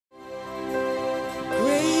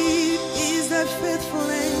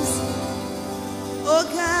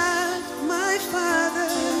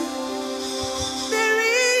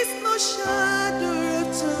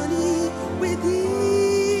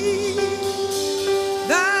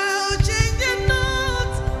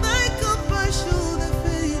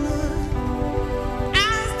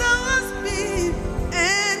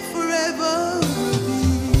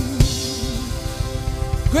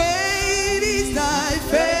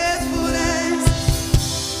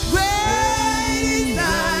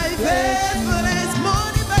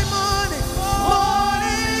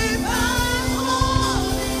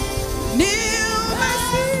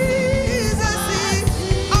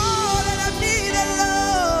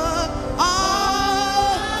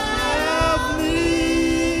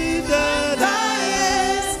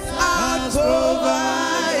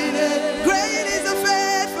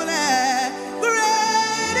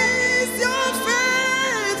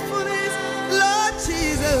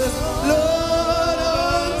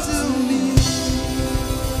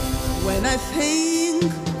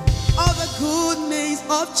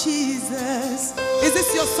of Jesus. Is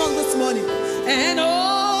this your song this morning? And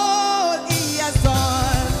all he has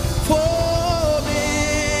done for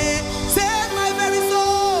me. Say my very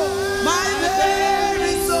soul, my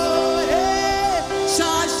very soul. Hey,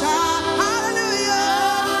 Shasha, hallelujah.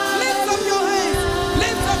 Lift up your hands,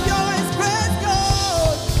 lift up your hands. Praise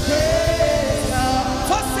God, praise God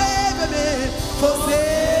for saving me, for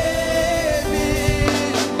saving me.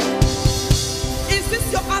 Is this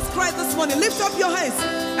your ask cry this morning? Lift up your hands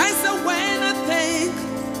and say, when I think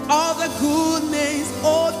of the goodness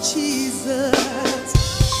of Jesus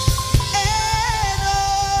and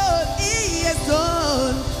all he has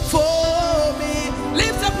done for me.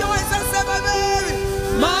 Lift up your hands and say,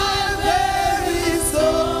 my very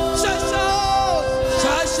soul. Shasha,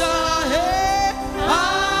 Shasha, hey,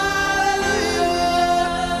 hallelujah.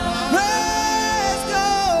 Praise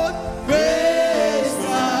God, hey,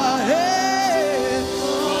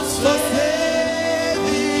 for saving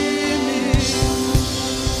me.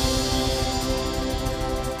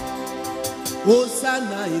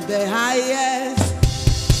 Hosanna in the highest,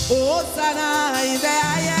 Hosanna in the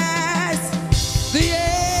highest. The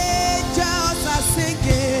angels are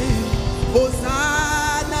singing,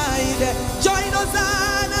 Hosanna in the, join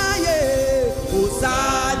Hosanna, yeah.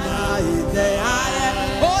 Hosanna in the highest,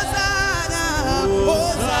 Hosanna,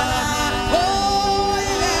 Hosanna, oh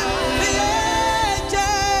yeah.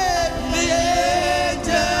 The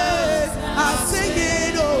angels are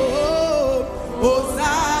singing, oh,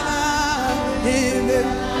 Hosanna.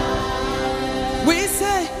 We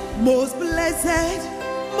say, most blessed,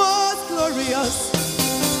 most glorious,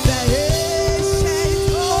 the ancient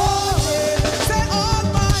of days. Say,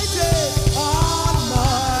 Almighty,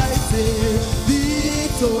 Almighty,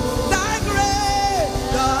 victor, thy great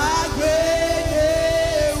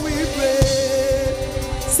name we pray.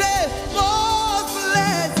 Say, most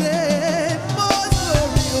blessed, most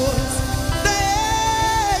glorious, the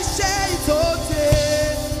ancient of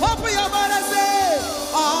days. Open your mouth and say,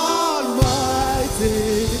 Almighty,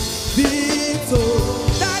 victor,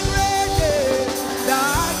 thy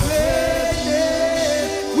great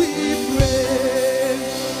name we pray.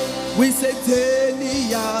 We say,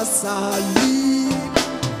 Tnlcm,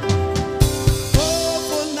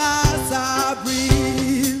 open as I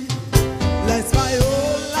breathe. Let my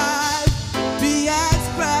whole life be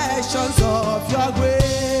expressions of your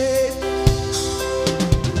grace.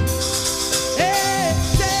 Hey,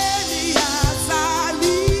 Tnlcm,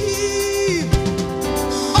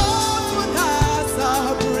 open as I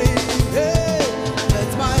breathe. Hey,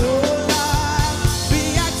 let my whole life be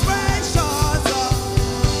expressions of.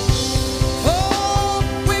 Oh,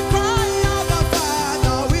 we cry out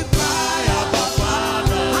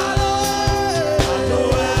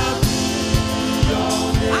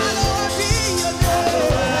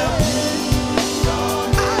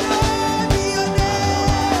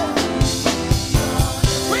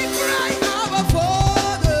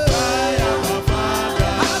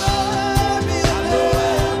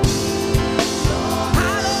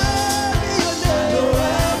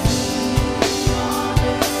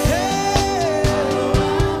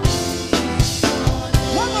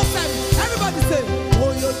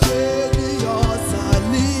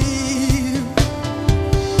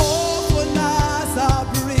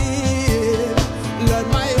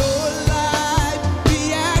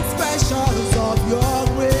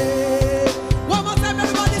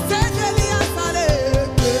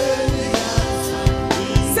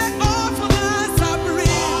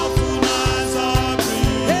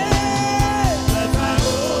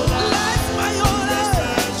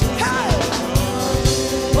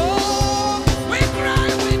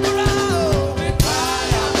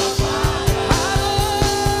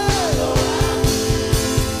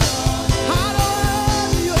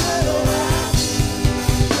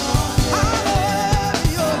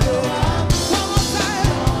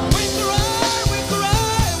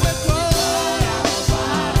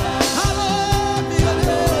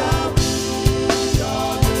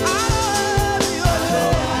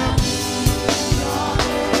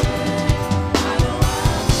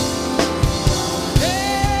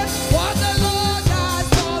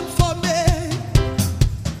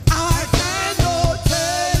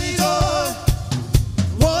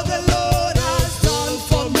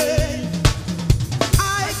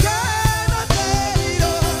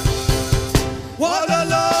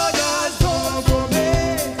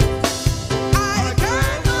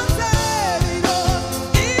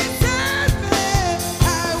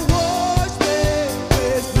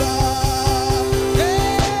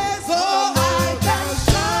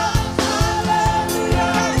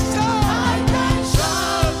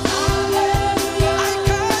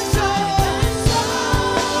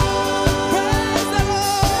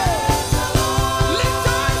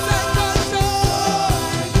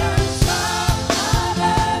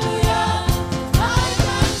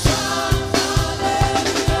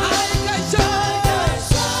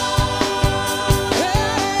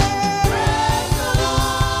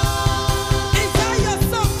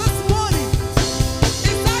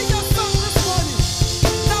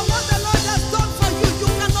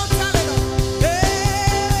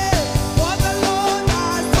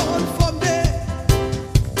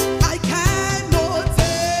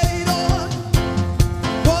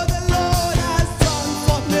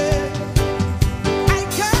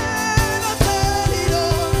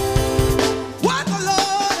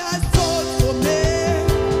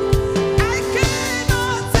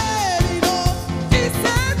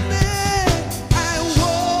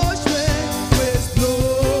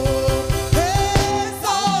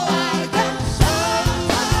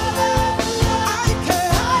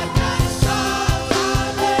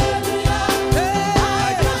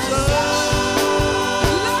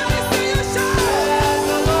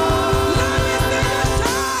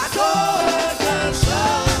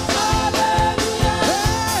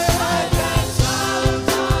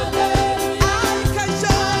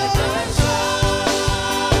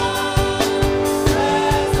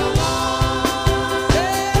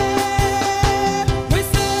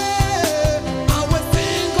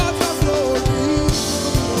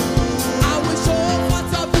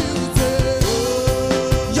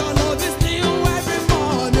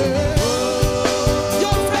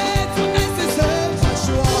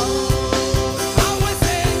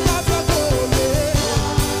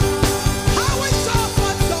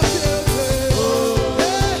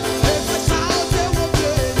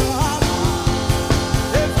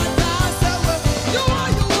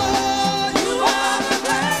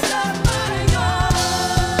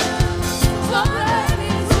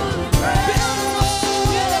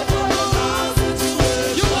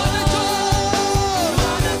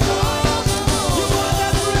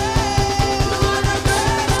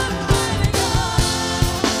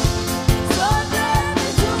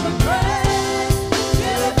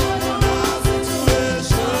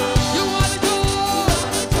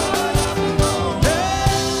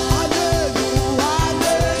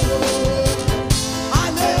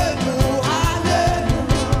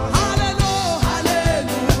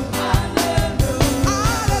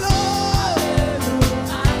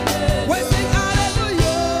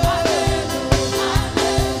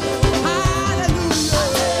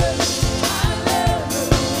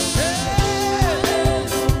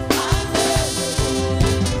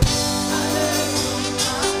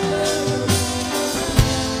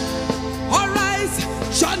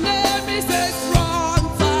Your name is a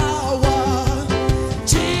strong tower,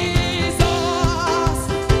 Jesus.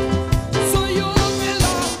 So you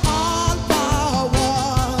belong all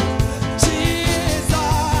power, Jesus.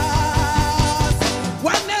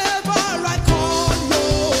 Whenever I call your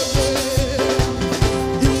name,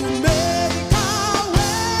 you make a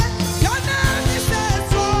way. Your name is a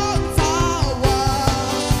strong tower.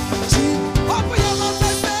 Open your mouth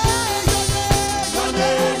and say, your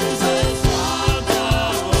name is a strong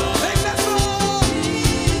tower. Make that strong,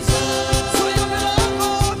 Jesus. So you belong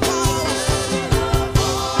all power,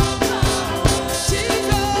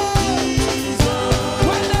 Jesus.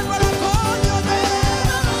 Whenever I call your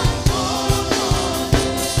name,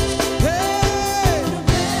 hey,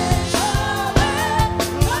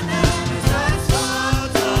 your name is a strong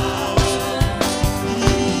tower.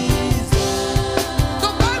 The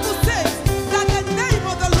Bible says that the name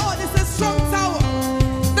of the Lord is a strong tower.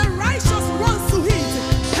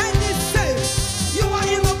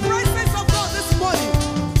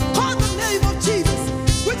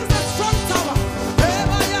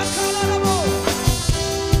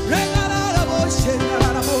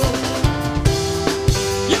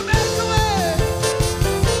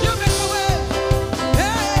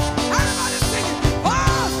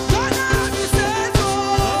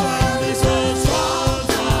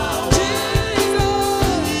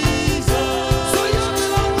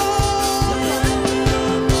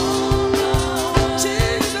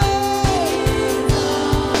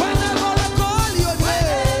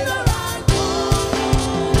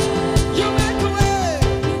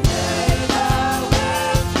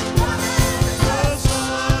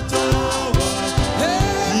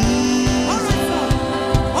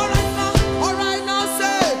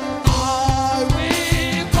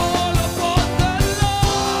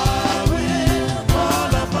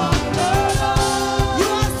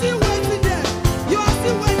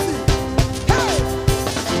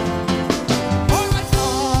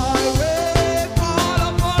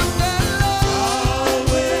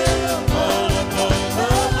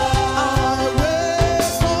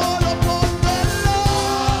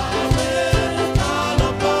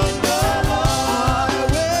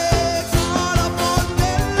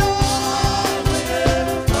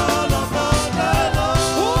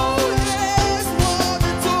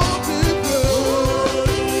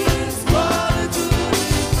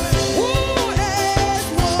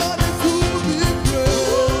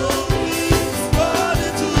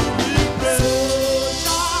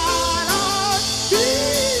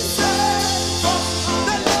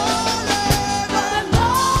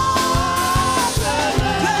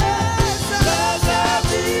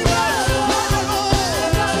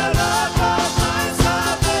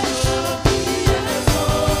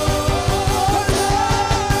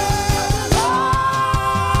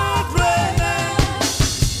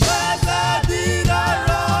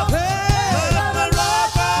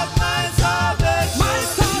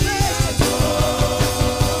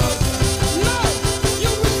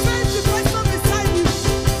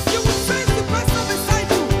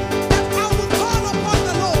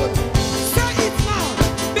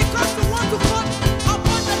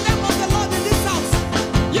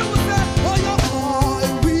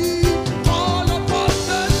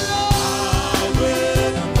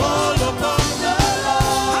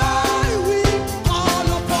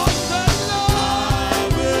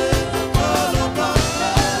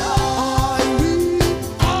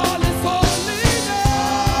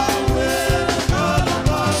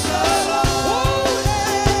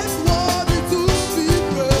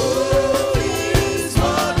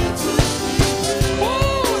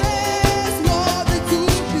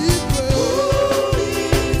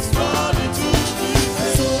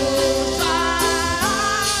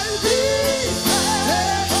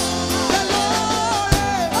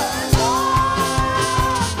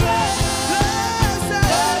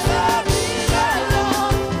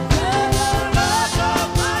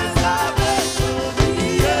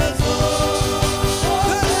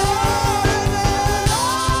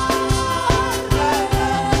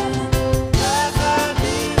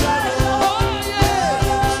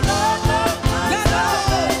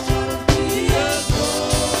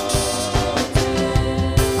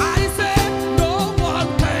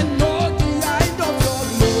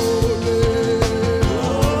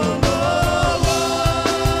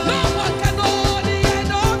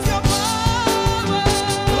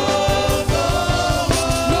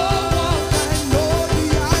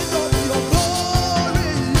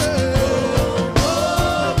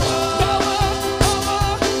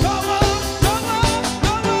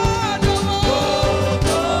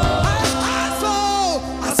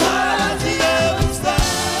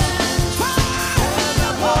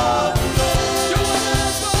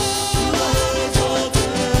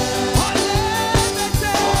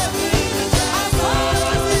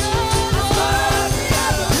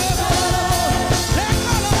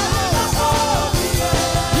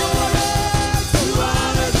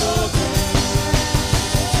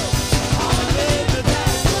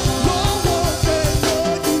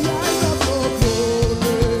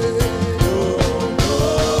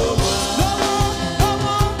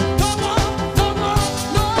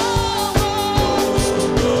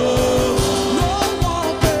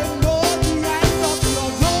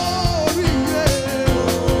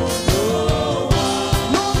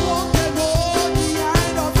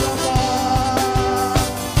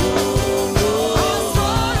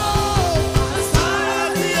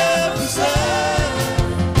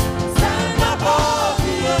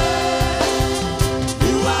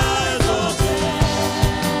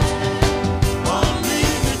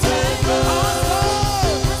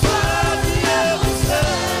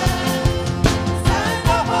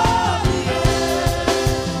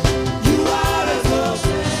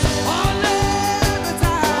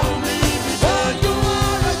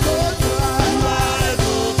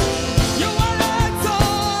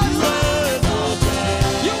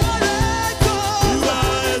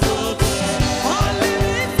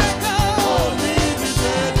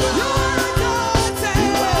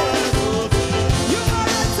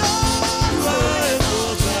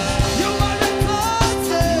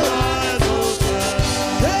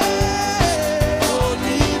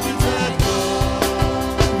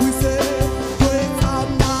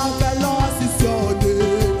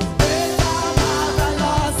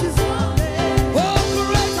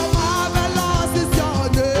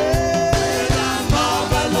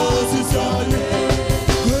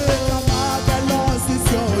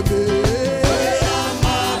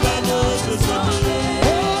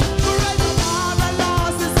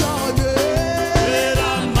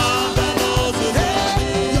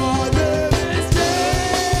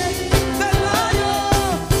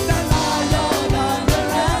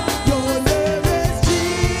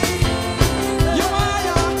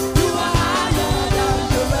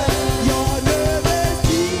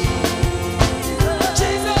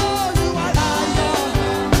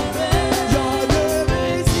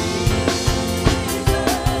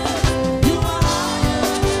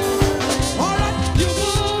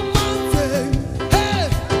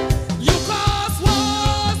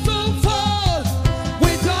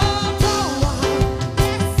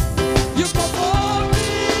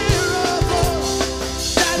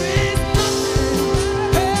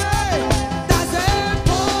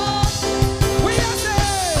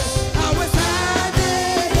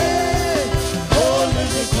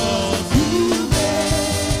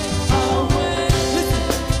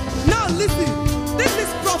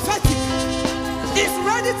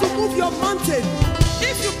 ready to move your mountain.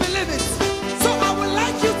 If you believe it. So I would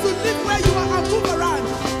like you to live where you are and move around.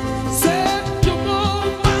 Say you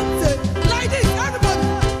move mountain. Like this, everybody.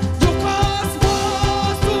 You cause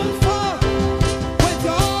walls to fall with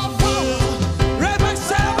your power. Rebel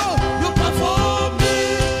shadow, you perform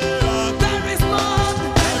miracles. There is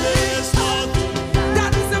nothing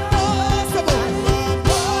that is impossible.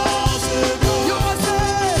 You must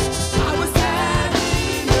say, I will stand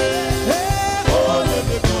here.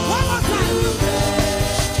 One more time.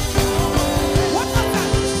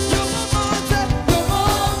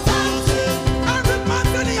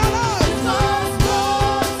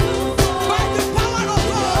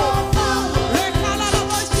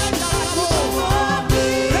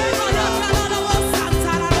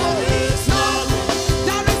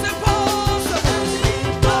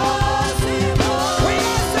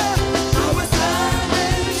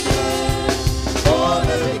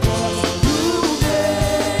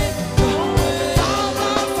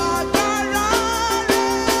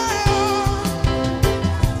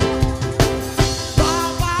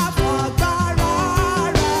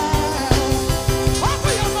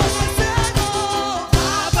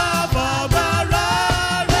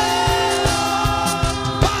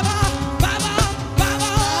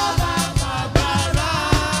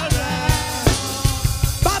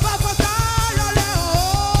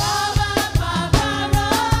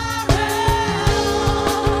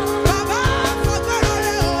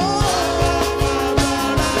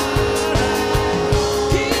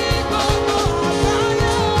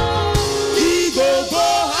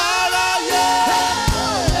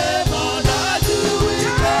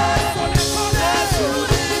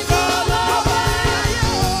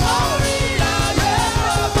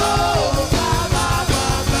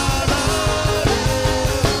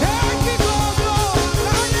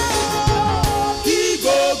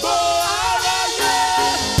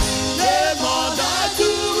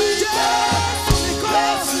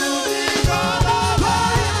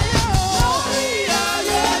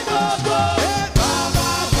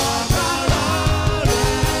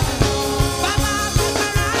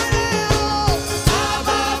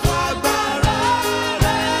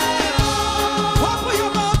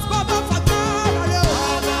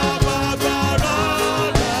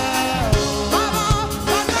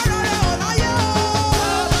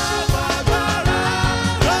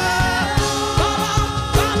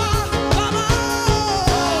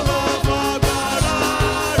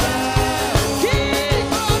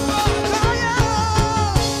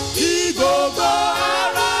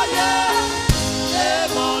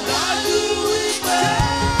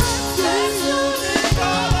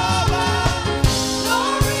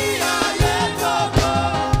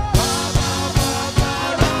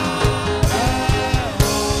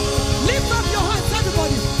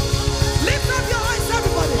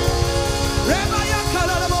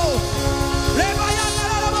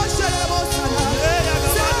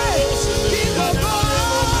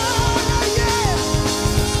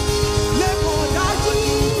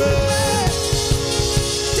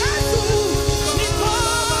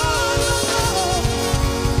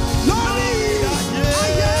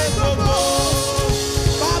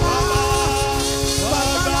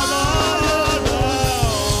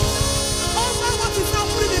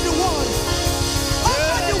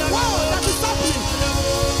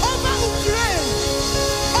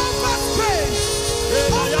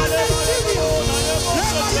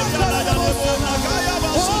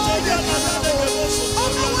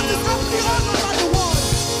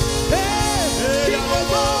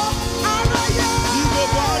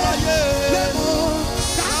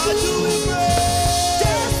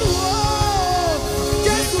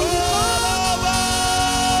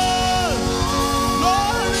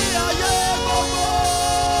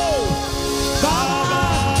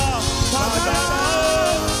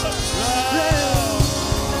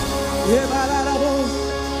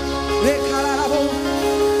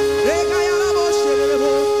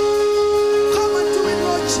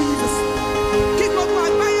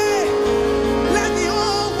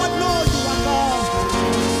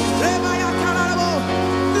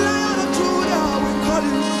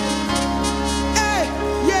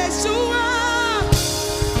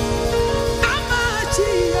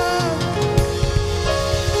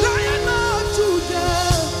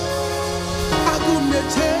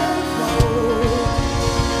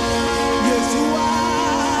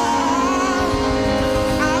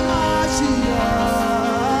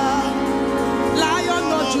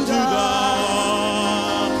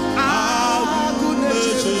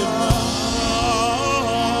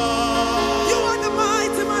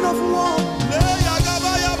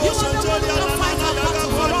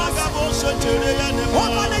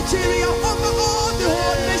 Nigeria, over all the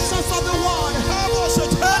whole nations of the world.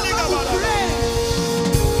 Father, we pray.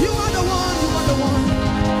 You are the one, you are the one.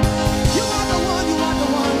 You are the one, you are the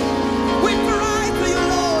one. We cry to you,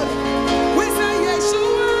 Lord. We say,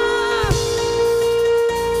 Yeshua,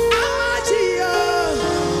 our Chior,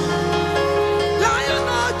 Lion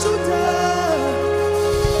of Judah,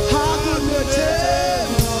 how good you take,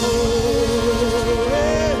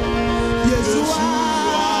 Yeshua,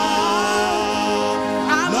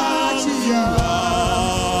 our Chior,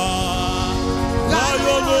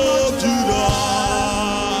 Lion of Judah,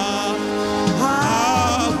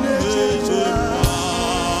 how good you take.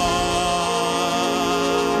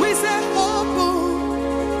 We say, open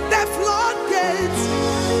the floodgates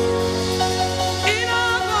in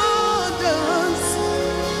abundance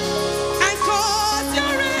and cause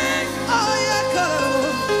your rain, oh yeah,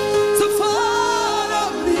 come to fall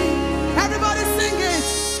on me. Everybody sing it.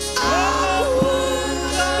 Open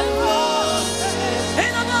the floodgates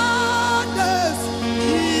in abundance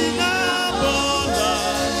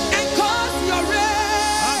and cause your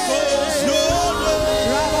rain,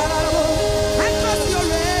 and cause your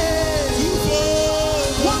rain.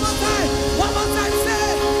 One more time, say,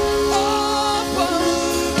 open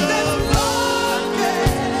the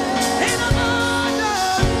floodgates in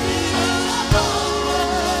abundance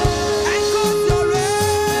and cause your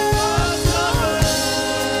rain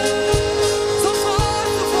to fall,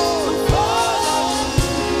 to fall.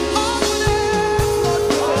 Open the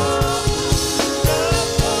floodgates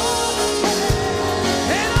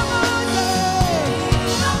in abundance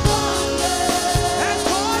and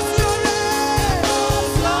cause your rain.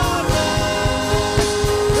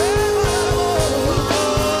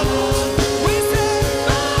 We say,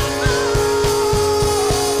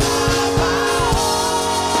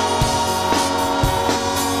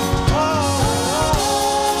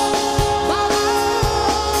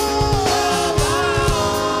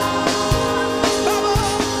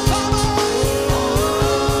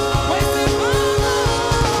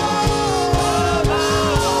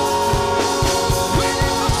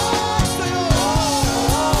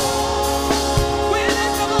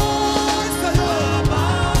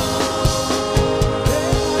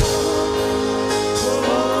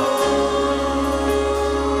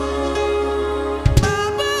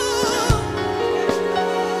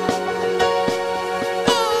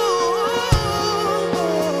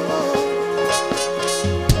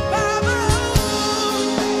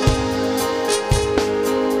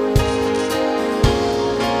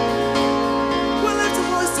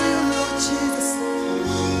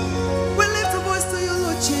 we lift a voice to you,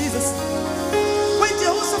 Lord Jesus. When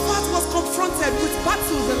Jehoshaphat was confronted with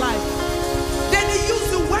battles in life, then he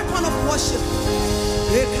used the weapon of worship.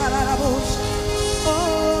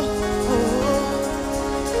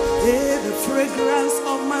 The fragrance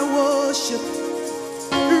of my worship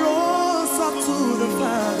rose up to the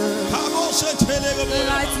Father.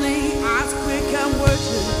 Lightning as quick and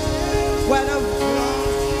worship, whether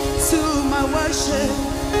to my worship.